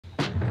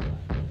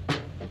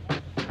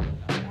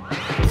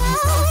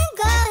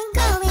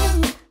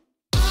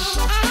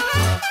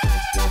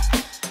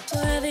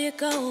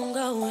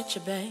Go with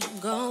your babe,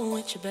 go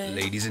with your babe.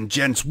 Ladies and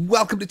gents,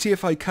 welcome to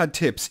TFI CAD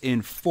Tips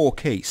in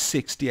 4K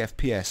 60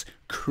 FPS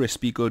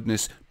crispy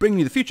goodness, bringing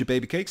you the future,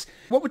 baby cakes.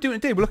 What we're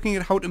doing today, we're looking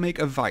at how to make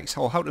a vise,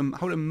 or how to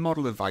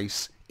model a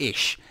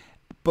vise-ish.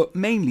 But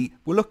mainly,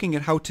 we're looking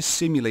at how to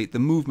simulate the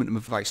movement of a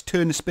vise,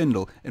 turn a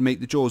spindle and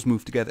make the jaws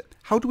move together.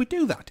 How do we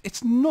do that?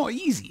 It's not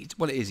easy.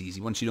 Well, it is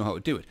easy once you know how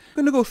to do it.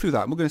 We're going to go through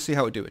that and we're going to see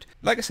how to do it.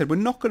 Like I said, we're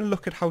not going to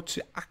look at how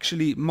to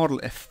actually model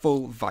a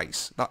full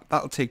vise.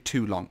 That'll take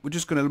too long. We're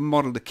just going to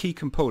model the key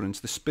components,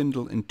 the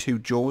spindle and two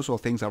jaws, or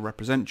things that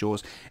represent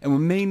jaws, and we're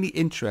mainly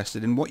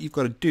interested in what you've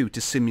got to do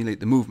to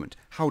simulate the movement.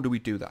 How do we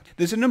do that?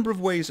 There's a number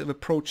of ways of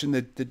approaching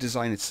the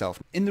design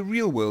itself. In the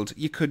real world,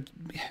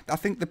 I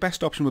think the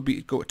best option would be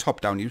to go top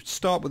down. You'd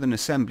start with an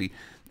assembly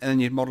and then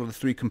you'd model the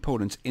three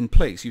components in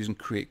place using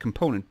create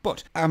component.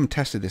 But I haven't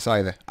tested this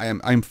either.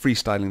 I'm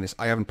freestyling this.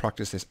 I haven't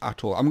practiced this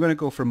at all. I'm going to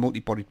go for a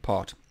multi-bodied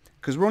part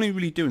because we're only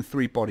really doing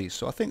 3 bodies.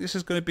 So I think this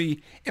is going to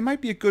be, it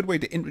might be a good way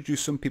to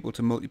introduce some people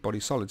to multi-body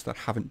solids that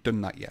haven't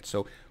done that yet.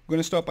 So we're going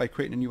to start by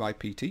creating a new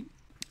IPT.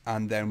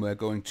 And then we're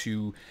going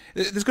to,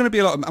 there's going to be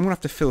a lot, I'm going to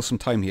have to fill some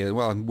time here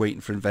while I'm waiting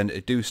for Inventor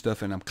to do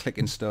stuff and I'm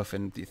clicking stuff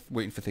and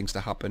waiting for things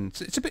to happen.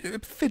 It's a bit of a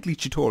fiddly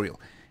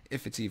tutorial,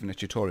 if it's even a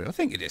tutorial. I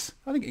think it is.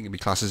 I think it can be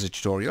classed as a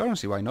tutorial. I don't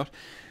see why not.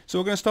 So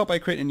we're going to start by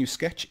creating a new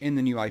sketch in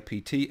the new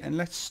IPT, and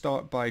let's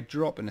start by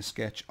dropping a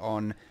sketch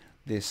on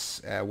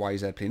this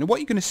YZ plane. And what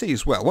you're going to see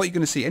as well,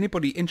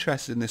 anybody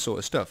interested in this sort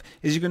of stuff,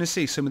 is you're going to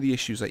see some of the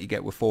issues that you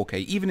get with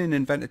 4K. Even in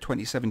Inventor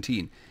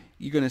 2017,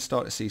 you're going to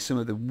start to see some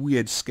of the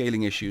weird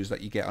scaling issues that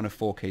you get on a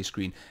 4K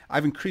screen.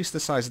 I've increased the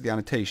size of the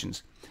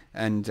annotations,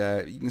 and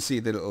you can see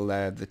the little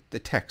the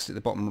text at the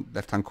bottom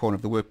left-hand corner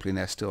of the work plane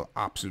there is still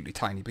absolutely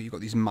tiny, but you've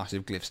got these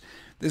massive glyphs.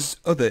 There's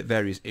other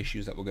various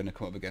issues that we're going to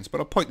come up against,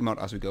 but I'll point them out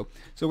as we go.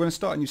 So we're going to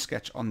start a new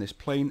sketch on this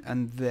plane,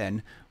 and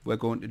then we're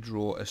going to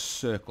draw a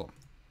circle.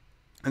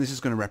 And this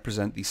is going to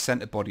represent the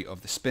center body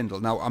of the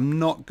spindle. Now, I'm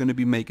not going to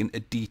be making a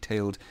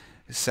detailed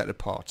set of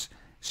parts.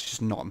 It's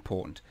just not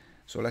important.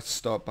 So let's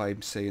start by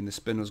saying the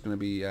spindle is going to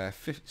be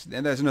 50.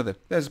 And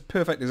there's a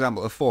perfect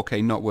example of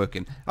 4K not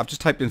working. I've just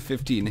typed in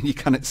 15 and you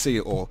cannot see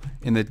it all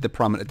in the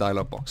parameter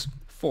dialog box.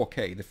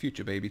 4K, the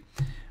future, baby.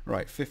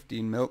 Right,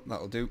 15 mil,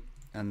 that'll do.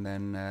 And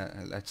then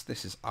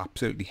this is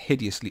absolutely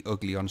hideously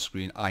ugly on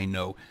screen, I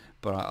know,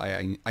 but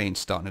I ain't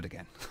starting it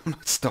again. I'm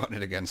not starting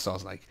it again, so I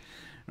was like,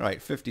 right,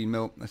 15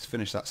 mil, let's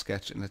finish that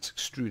sketch and let's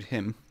extrude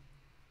him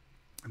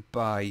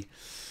by...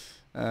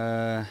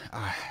 I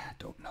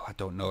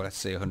don't know, let's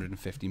say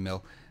 150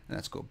 mil, and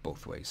let's go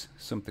both ways,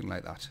 something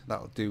like that.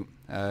 That'll do.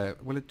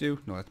 Will it do?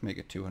 No, let's make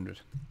it 200.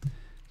 Let's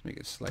make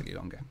it slightly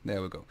longer.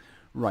 There we go.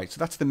 Right, so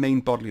that's the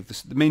main body of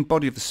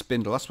the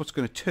spindle. That's what's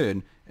going to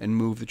turn and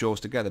move the jaws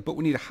together. But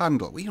we need a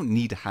handle. We don't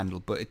need a handle,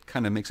 but it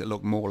kind of makes it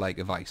look more like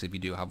a vise if you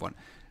do have one.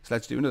 So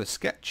let's do another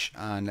sketch,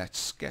 and let's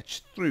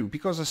sketch through.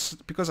 Because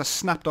I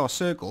snapped our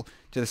circle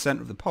to the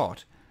center of the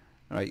part.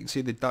 All right, you can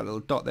see that little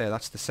dot there.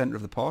 That's the center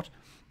of the part.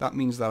 That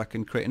means that I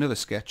can create another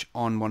sketch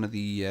on one of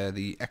the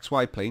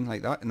XY plane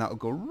like that, and that'll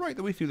go right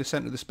the way through the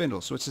center of the spindle.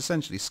 So it's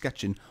essentially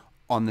sketching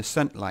on the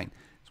center line.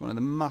 It's one of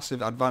the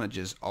massive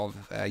advantages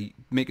of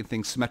making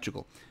things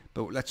symmetrical.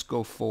 But let's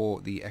go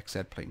for the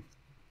XZ plane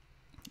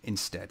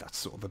instead. That's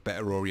sort of a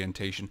better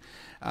orientation.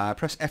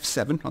 Press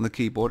F7 on the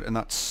keyboard, and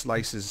that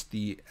slices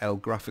the L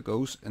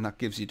graphicos, and that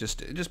gives you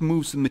it just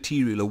moves the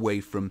material away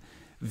from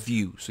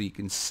view, so you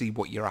can see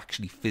what you're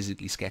actually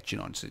physically sketching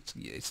on. So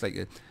it's like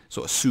a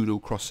sort of pseudo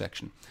cross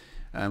section.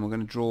 And we're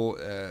going to draw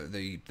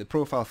the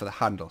profile for the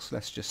handle. So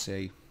let's just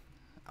say,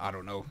 I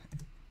don't know,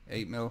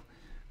 8 mil,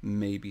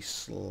 maybe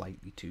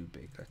slightly too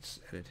big.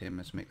 Let's edit him.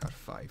 Let's make that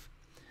 5.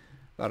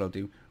 That'll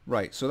do.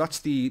 Right. So that's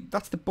the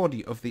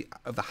body of the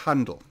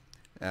handle.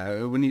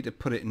 We need to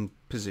put it in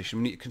position.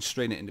 We need to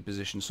constrain it into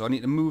position. So I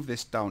need to move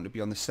this down to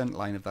be on the center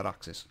line of that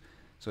axis.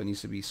 So it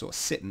needs to be sort of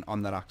sitting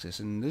on that axis.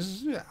 And this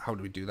is, how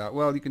do we do that?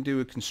 Well, you can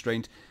do a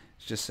constraint.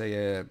 Let's just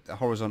say a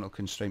horizontal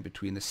constraint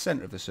between the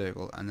center of the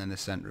circle and then the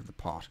center of the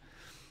part.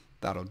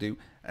 That'll do.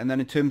 And then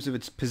in terms of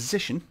its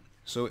position,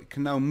 so it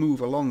can now move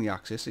along the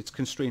axis. It's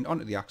constrained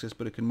onto the axis,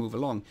 but it can move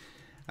along.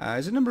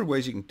 There's a number of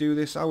ways you can do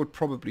this. I would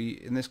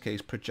probably, in this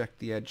case, project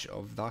the edge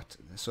of that.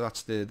 So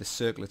that's the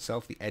circle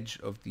itself, the edge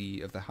of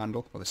the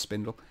handle or the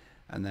spindle.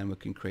 And then we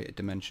can create a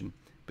dimension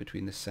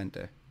between the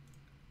center.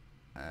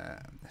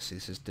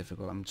 This is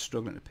difficult. I'm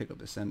struggling to pick up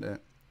the center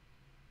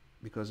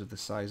because of the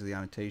size of the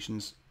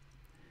annotations.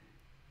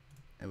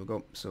 There we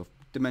go. So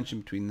dimension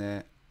between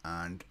there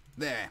and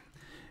there.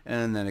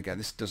 And then again,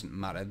 this doesn't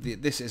matter.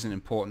 This isn't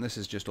important. This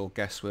is just all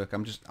guesswork.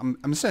 I'm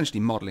essentially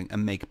modeling a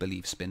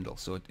make-believe spindle,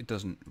 so it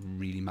doesn't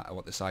really matter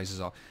what the sizes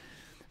are.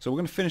 So we're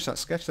going to finish that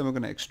sketch, then we're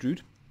going to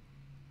extrude,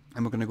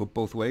 and we're going to go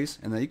both ways.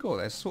 And there you go.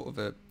 There's sort of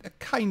a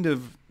kind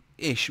of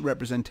ish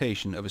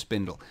representation of a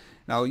spindle.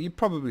 Now you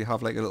probably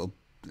have like a little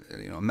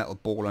metal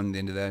ball on the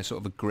end of there,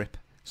 sort of a grip,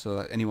 so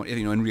that anyone,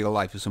 in real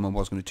life, if someone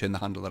was going to turn the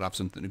handle, they'd have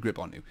something to grip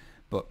onto.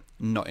 But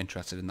not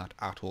interested in that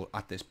at all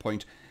at this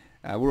point.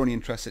 We're only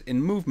interested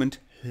in movement,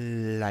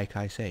 like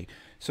I say.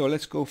 So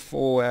let's go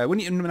for, we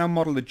need to now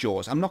model the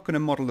jaws. I'm not going to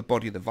model the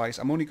body of the vise.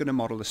 I'm only going to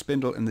model the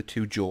spindle and the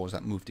two jaws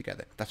that move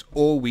together. That's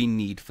all we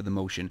need for the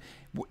motion.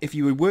 If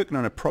you were working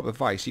on a proper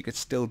vise, you could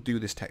still do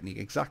this technique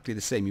exactly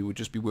the same. You would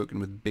just be working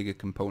with bigger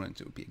components.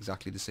 It would be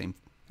exactly the same,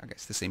 I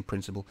guess, the same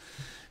principle.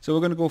 So we're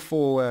going to go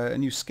for a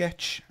new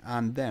sketch,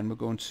 and then we're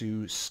going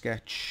to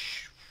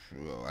sketch,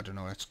 I don't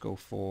know, let's go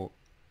for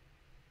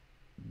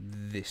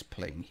this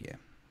plane here,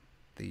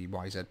 the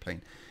YZ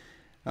plane.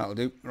 That'll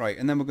do. Right,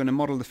 and then we're going to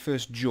model the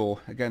first jaw.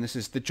 Again,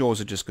 the jaws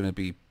are just going to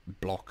be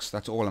blocks.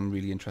 That's all I'm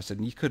really interested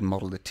in. You could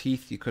model the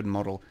teeth. You could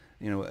model,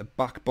 a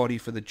back body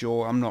for the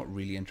jaw. I'm not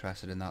really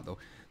interested in that, though.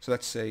 So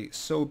let's say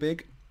so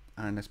big,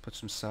 and let's put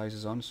some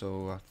sizes on.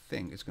 So I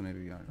think it's going to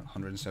be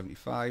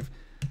 175.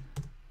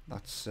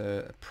 That's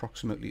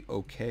approximately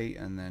okay,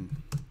 and then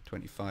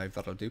 25,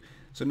 that'll do.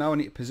 So now I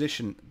need to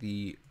position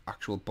the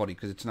actual body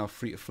because it's now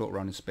free to float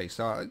around in space.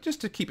 So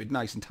just to keep it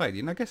nice and tidy,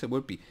 and I guess it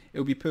would be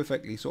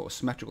perfectly sort of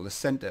symmetrical. The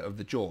center of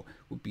the jaw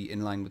would be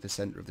in line with the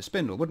center of the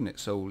spindle, wouldn't it?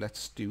 So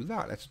let's do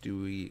that. Let's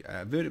do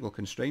a vertical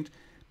constraint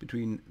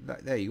between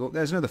that. There you go.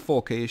 There's another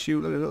 4K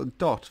issue. A little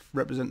dot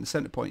representing the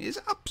center point is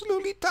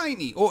absolutely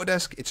tiny.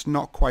 Autodesk, it's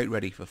not quite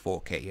ready for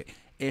 4K,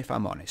 if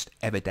I'm honest,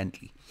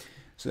 evidently.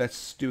 So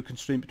let's do a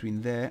constraint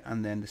between there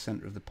and then the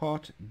center of the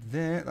part.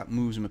 There, that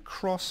moves them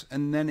across.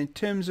 And then in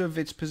terms of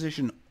its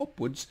position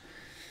upwards,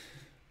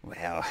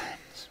 well, I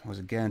suppose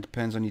again,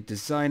 depends on your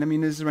design. I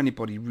mean, is there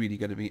anybody really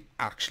going to be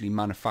actually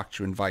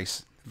manufacturing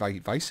vices?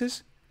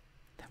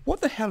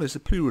 What the hell is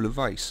the plural of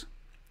vice?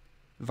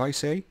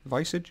 Vise?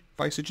 Visage?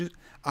 Visages?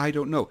 I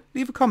don't know.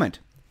 Leave a comment.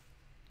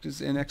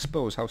 Just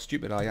expose how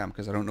stupid I am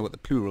because I don't know what the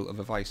plural of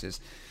a vice is.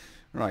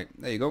 Right,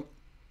 there you go.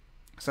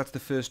 So that's the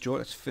first jaw.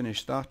 Let's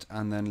finish that,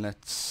 and then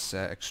let's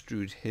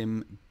extrude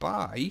him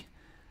by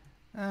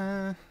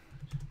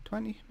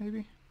 20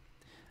 maybe.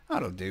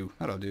 That'll do.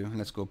 And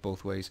let's go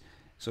both ways.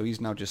 So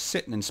he's now just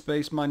sitting in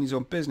space, minding his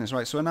own business.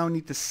 Right. So I now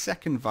need the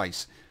second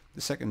vise,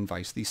 the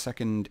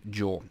second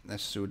jaw.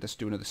 Let's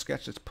do another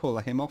sketch. Let's pull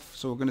him off.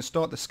 So we're going to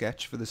start the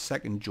sketch for the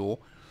second jaw.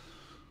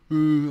 I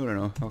don't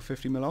know, about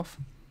 50 mil off.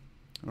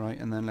 Right,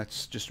 and then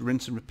let's just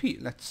rinse and repeat.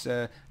 Let's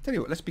tell you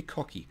what, let's be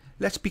cocky.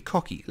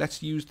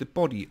 Let's use the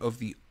body of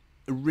the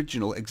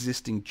original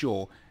existing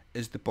jaw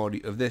as the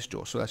body of this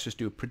jaw. So let's just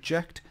do a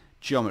project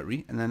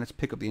geometry, and then let's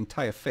pick up the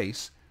entire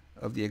face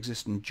of the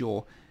existing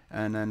jaw,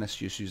 and then let's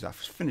just use that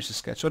to finish the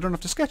sketch. So I don't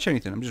have to sketch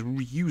anything. I'm just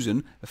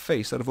reusing a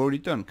face that I've already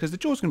done, because the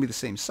jaw's going to be the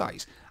same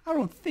size. I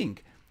don't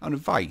think on a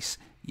vise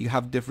you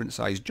have different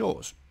sized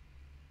jaws.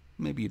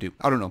 Maybe you do.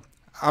 I don't know.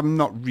 I'm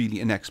not really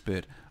an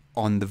expert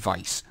on the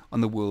vise,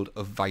 on the world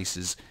of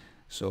vices,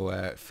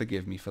 so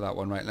forgive me for that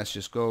one. Right, let's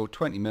just go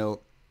 20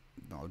 mil.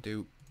 That'll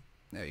do.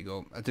 There you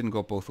go. I didn't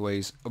go both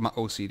ways. Oh, my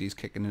OCD's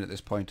kicking in at this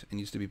point. It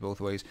needs to be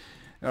both ways.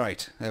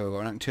 Alright, there we go.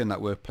 And I can turn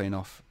that work plane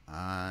off,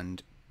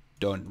 and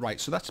done.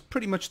 Right, so that's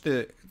pretty much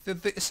the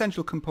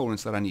essential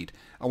components that I need.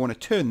 I want to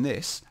turn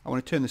this, I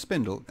want to turn the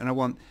spindle, and I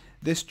want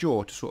this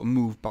jaw to sort of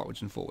move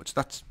backwards and forwards.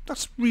 That's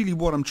really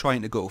what I'm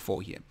trying to go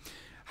for here.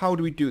 How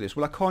do we do this?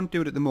 Well, I can't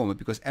do it at the moment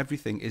because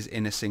everything is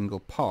in a single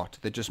part.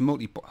 They're just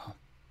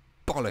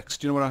bollocks.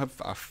 Do you know what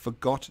I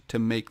forgot to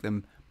make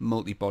them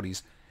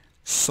multi-bodies?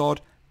 Sod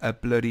a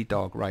bloody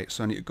dog. Right,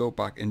 so I need to go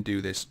back and do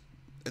this.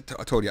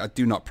 I told you, I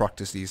do not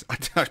practice these.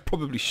 I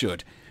probably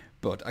should.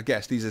 But I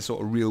guess these are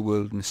sort of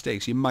real-world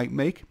mistakes you might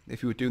make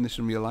if you were doing this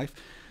in real life.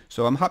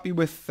 So I'm happy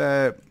with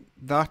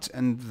that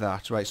and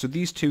that. Right, so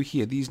these two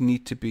here, these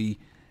need to be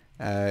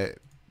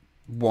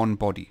one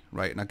body.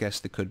 Right, and I guess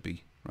they could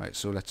be. Right,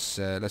 so let's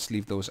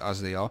leave those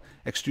as they are.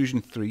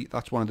 Extrusion 3,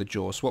 that's one of the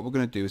jaws. So what we're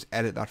going to do is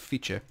edit that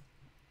feature,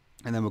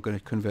 and then we're going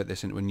to convert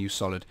this into a new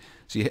solid.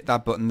 So you hit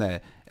that button there,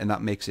 and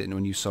that makes it into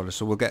a new solid.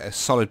 So we'll get a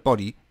solid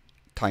body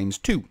times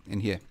 2 in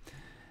here.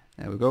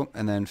 There we go.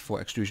 And then for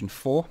extrusion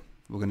 4,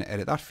 we're going to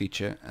edit that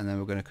feature, and then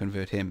we're going to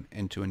convert him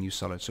into a new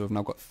solid. So we've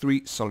now got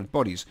 3 solid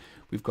bodies.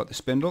 We've got the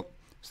spindle,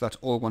 so that's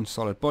all one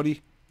solid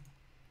body.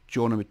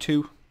 Jaw number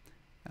 2.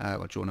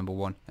 Well, jaw number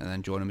 1, and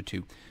then jaw number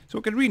 2. So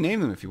we could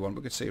rename them if you want.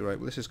 We could say, right,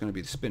 well, this is going to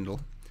be the spindle,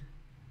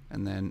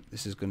 and then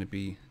this is going to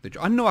be the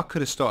jaw. I know I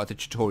could have started the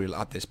tutorial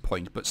at this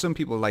point, but some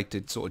people like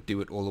to sort of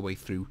do it all the way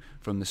through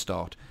from the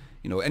start.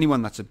 You know,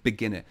 anyone that's a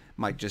beginner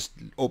might just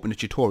open a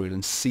tutorial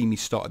and see me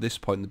start at this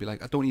point and be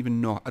like, I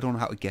don't know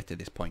how to get to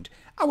this point.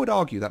 I would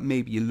argue that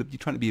maybe you're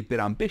trying to be a bit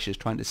ambitious,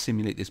 trying to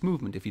simulate this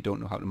movement if you don't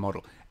know how to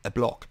model a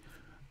block.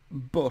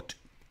 But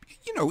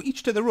you know,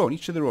 each to their own.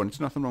 It's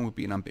nothing wrong with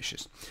being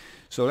ambitious.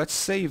 So let's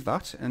save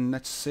that, and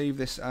let's save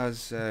this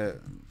as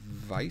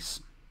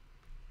Vice.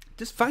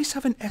 Does Vice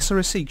have an S or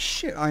a C?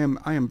 Shit, I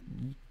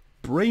am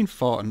brain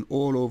farting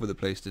all over the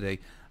place today.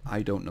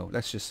 I don't know.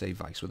 Let's just say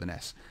Vice with an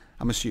S.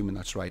 I'm assuming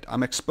that's right.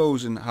 I'm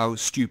exposing how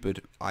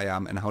stupid I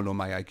am and how low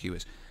my IQ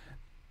is.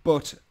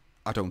 But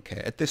I don't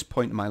care. At this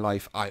point in my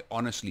life, I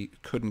honestly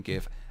couldn't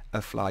give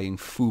a flying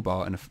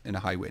foobar in a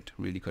high wind.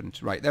 Really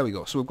couldn't. Right, there we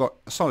go. So we've got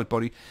a solid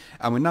body,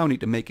 and we now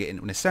need to make it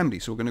into an assembly.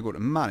 So we're going to go to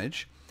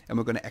Manage, and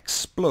we're going to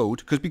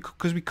explode,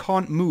 because we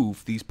can't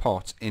move these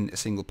parts in a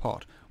single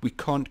part. We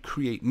can't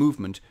create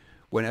movement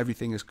when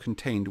everything is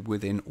contained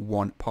within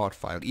one part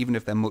file. Even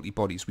if they're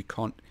multi-bodies, we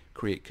can't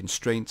create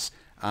constraints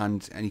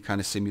and any kind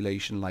of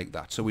simulation like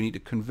that. So we need to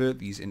convert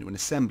these into an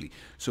assembly.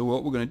 So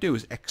what we're going to do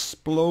is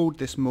explode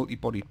this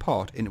multi-bodied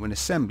part into an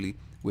assembly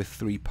with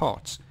 3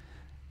 parts.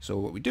 So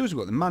what we do is we've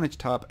got the Manage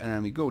tab, and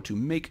then we go to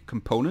Make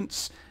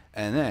Components,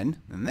 and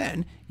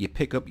then you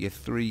pick up your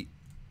 3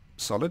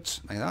 solids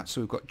like that. So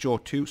we've got jaw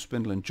 2,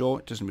 spindle and jaw.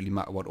 It doesn't really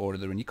matter what order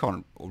they're in. You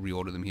can't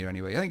reorder them here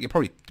anyway. I think it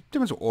probably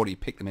depends what order you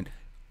pick them in.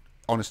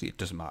 Honestly, it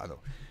doesn't matter though.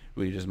 It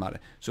really doesn't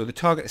matter. So the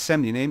target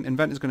assembly name,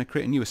 Inventor's going to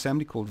create a new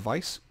assembly called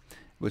vise.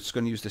 It's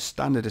going to use the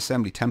standard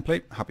assembly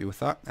template. Happy with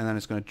that. And then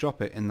it's going to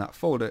drop it in that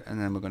folder,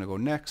 and then we're going to go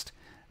next.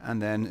 And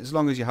then as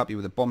long as you're happy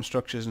with the bomb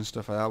structures and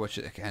stuff like that, which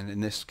again in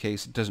this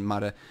case it doesn't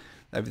matter,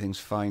 everything's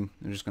fine.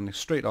 We're just going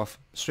to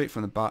straight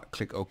from the back,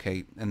 click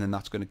OK, and then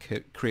that's going to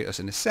create us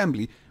an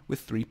assembly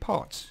with 3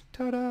 parts.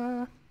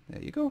 Ta-da!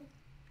 There you go.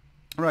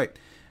 Right,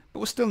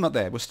 but we're still not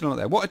there. We're still not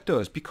there. What it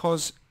does,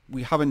 because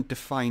we haven't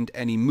defined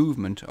any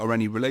movement or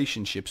any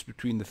relationships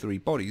between the 3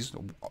 bodies,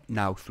 or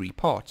now 3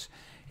 parts,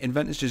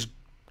 Inventor's just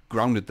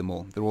grounded them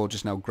all. They're all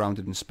just now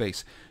grounded in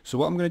space. So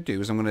what I'm going to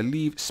do is I'm going to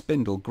leave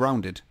spindle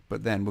grounded,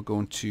 but then we're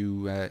going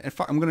to, in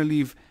fact I'm going to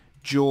leave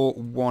jaw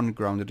 1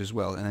 grounded as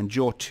well, and then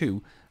jaw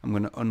 2 I'm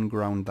going to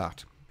unground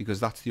that, because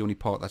that's the only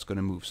part that's going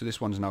to move. So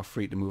this one's now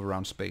free to move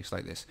around space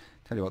like this.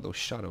 Tell you what, those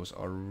shadows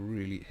are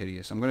really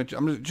hideous. I'm going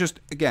to just,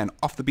 again,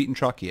 off the beaten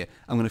track here,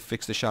 I'm going to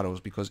fix the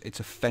shadows because it's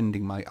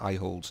offending my eye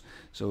holes.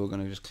 So we're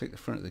going to just click the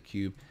front of the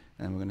cube,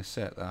 and then we're going to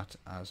set that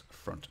as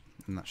front,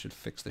 and that should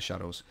fix the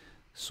shadows,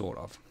 sort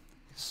of.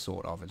 It's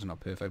not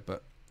perfect,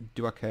 but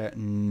do I care?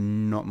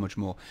 Not much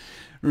more.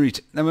 Right,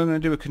 then we're going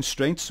to do a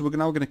constraint. So we're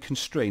now going to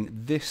constrain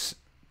this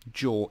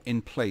jaw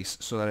in place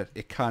so that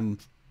it can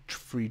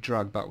free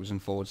drag backwards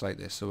and forwards like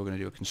this. So we're going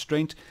to do a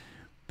constraint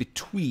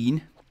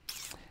between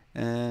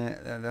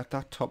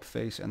that top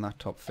face and that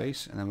top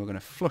face, and then we're going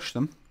to flush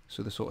them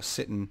so they're sort of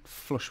sitting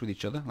flush with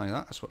each other like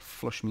that. That's what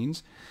flush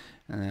means.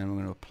 And then we're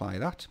going to apply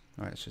that.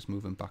 All right, let's just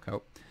move them back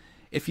out.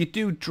 If you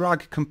do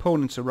drag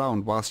components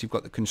around whilst you've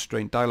got the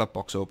constraint dialog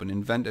box open,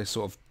 Inventor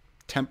sort of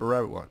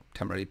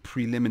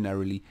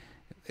preliminarily,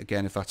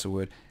 again if that's a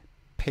word,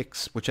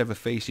 picks whichever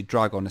face you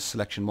drag on as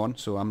selection 1.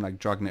 So I'm like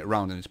dragging it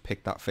around and it's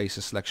picked that face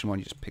as selection 1.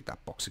 You just pick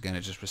that box again,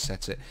 it just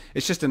resets it.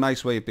 It's just a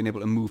nice way of being able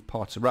to move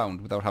parts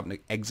around without having to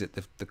exit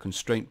the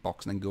constraint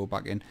box and then go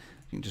back in.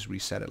 You can just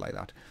reset it like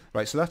that.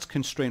 Right, so that's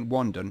constraint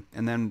 1 done.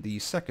 And then the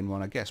second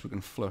one, I guess we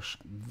can flush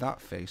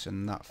that face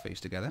and that face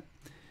together.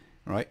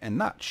 Right, and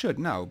that should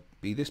now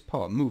be this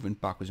part moving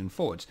backwards and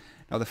forwards.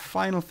 Now the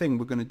final thing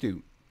we're going to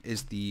do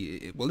is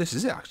well, this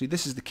is it actually.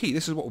 This is the key.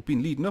 This is what we've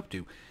been leading up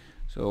to.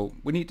 So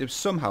we need to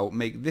somehow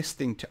make this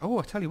thing oh,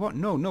 I tell you what,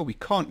 no, we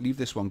can't leave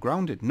this one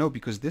grounded. No,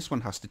 because this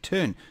one has to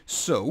turn.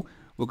 So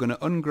we're going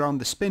to unground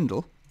the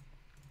spindle.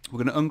 We're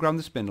going to unground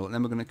the spindle, and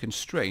then we're going to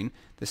constrain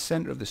the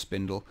center of the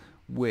spindle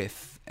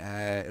with,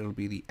 it'll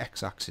be the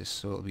x-axis,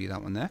 so it'll be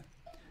that one there.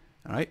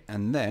 Alright,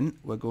 and then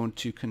we're going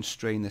to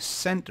constrain the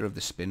center of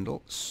the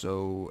spindle.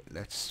 So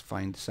let's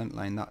find the center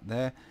line, that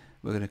there.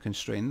 We're going to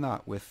constrain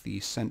that with the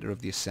center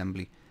of the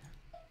assembly,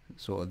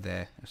 sort of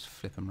there. Let's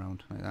flip them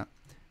around like that.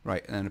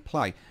 Right, and then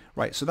apply.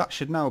 Right, so that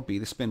should now be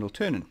the spindle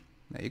turning.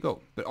 There you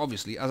go. But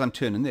obviously, as I'm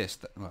turning this,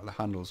 well, the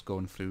handle's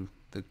going through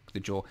the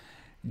jaw.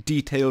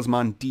 Details,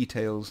 man,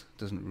 details.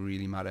 Doesn't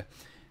really matter.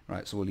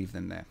 Right, so we'll leave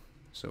them there.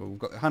 So we've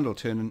got the handle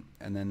turning,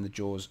 and then the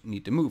jaws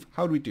need to move.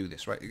 How do we do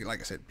this? Right, like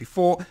I said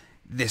before,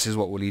 this is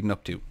what we're leading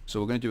up to.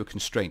 So we're going to do a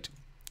constraint.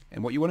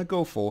 And what you want to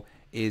go for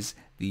is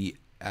the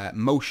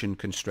motion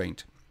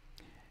constraint.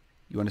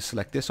 You want to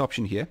select this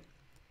option here,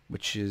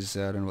 which is,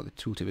 I don't know what the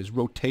tooltip is,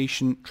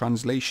 rotation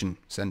translation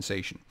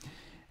sensation.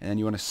 And then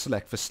you want to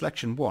select, for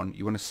selection 1,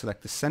 you want to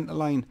select the center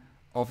line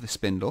of the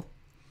spindle.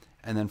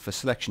 And then for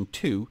selection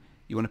 2,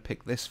 you want to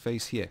pick this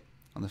face here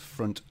on the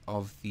front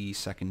of the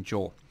second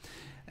jaw.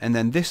 And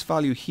then this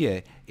value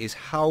here is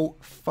how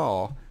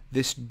far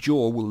this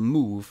jaw will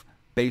move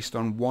based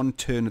on 1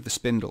 turn of the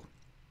spindle.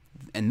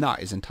 And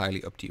that is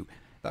entirely up to you.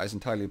 That is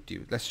entirely up to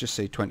you. Let's just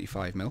say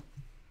 25 mil.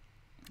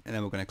 And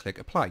then we're going to click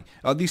apply.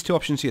 These 2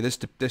 options here,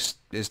 this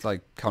is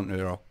like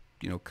counter, or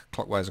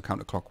clockwise or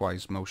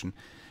counterclockwise motion,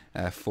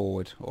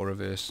 forward or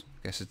reverse.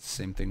 I guess it's the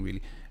same thing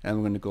really. And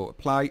we're going to go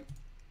apply,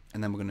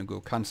 and then we're going to go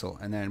cancel.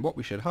 And then what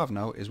we should have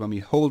now is when we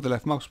hold the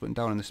left mouse button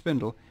down on the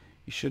spindle,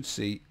 you should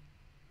see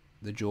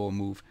the jaw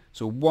move.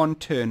 So 1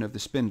 turn of the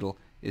spindle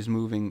is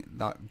moving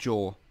that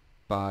jaw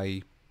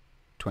by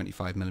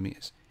 25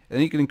 millimeters. And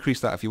then you can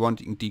increase that if you want.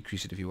 You can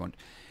decrease it if you want.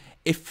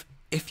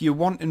 If you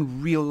want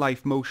in real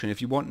life motion,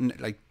 if you want in,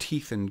 like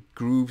teeth and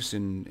grooves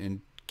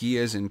and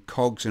gears and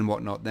cogs and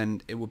whatnot,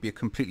 then it would be a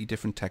completely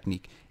different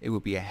technique. It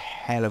would be a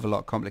hell of a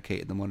lot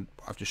complicated than what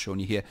I've just shown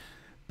you here.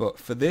 But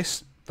for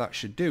this, that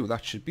should do.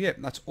 That should be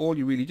it. That's all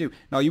you really do.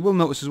 Now you will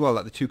notice as well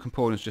that the 2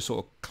 components just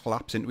sort of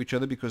collapse into each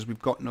other because we've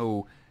got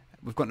no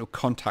we've got no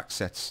contact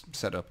sets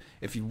set up.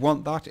 If you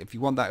want that,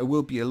 it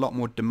will be a lot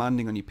more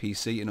demanding on your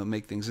PC and it'll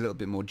make things a little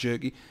bit more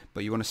jerky.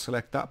 But you want to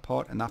select that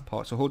part and that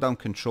part. So hold down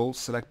Control,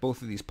 select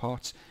both of these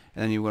parts,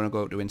 and then you want to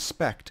go to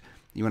Inspect.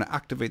 You want to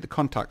activate the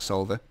contact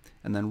solver,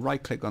 and then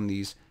right click on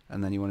these,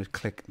 and then you want to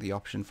click the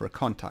option for a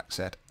contact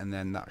set, and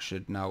then that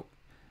should now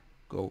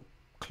go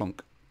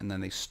clunk, and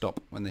then they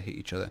stop when they hit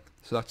each other.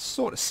 So that's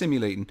sort of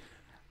simulating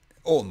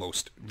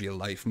almost real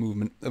life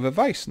movement of a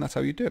vise, and that's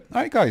how you do it.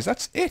 Alright guys,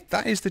 that's it.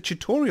 That is the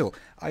tutorial.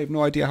 I have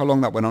no idea how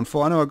long that went on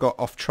for. I know I got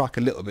off track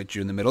a little bit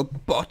during the middle,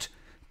 but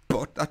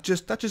that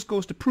just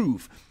goes to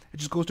prove. It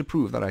just goes to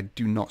prove that I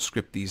do not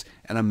script these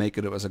and I make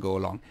it up as I go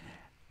along.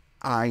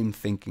 I'm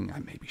thinking I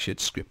maybe should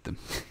script them.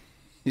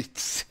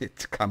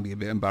 It can be a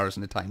bit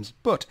embarrassing at times,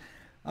 but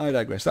I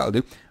digress. That'll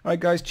do. Alright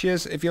guys,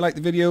 cheers. If you like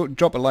the video,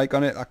 drop a like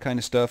on it, that kind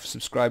of stuff.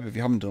 Subscribe if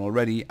you haven't done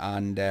already,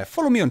 and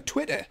follow me on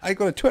Twitter. I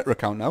got a Twitter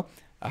account now.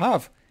 I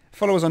have.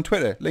 Follow us on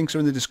Twitter. Links are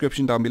in the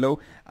description down below,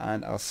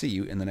 and I'll see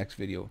you in the next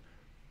video.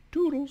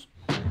 Toodles.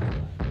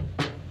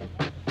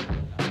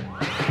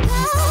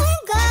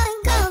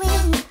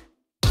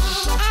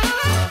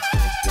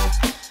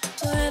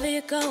 Wherever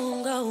you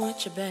go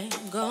with your babe,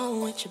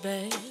 go with your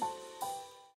babe.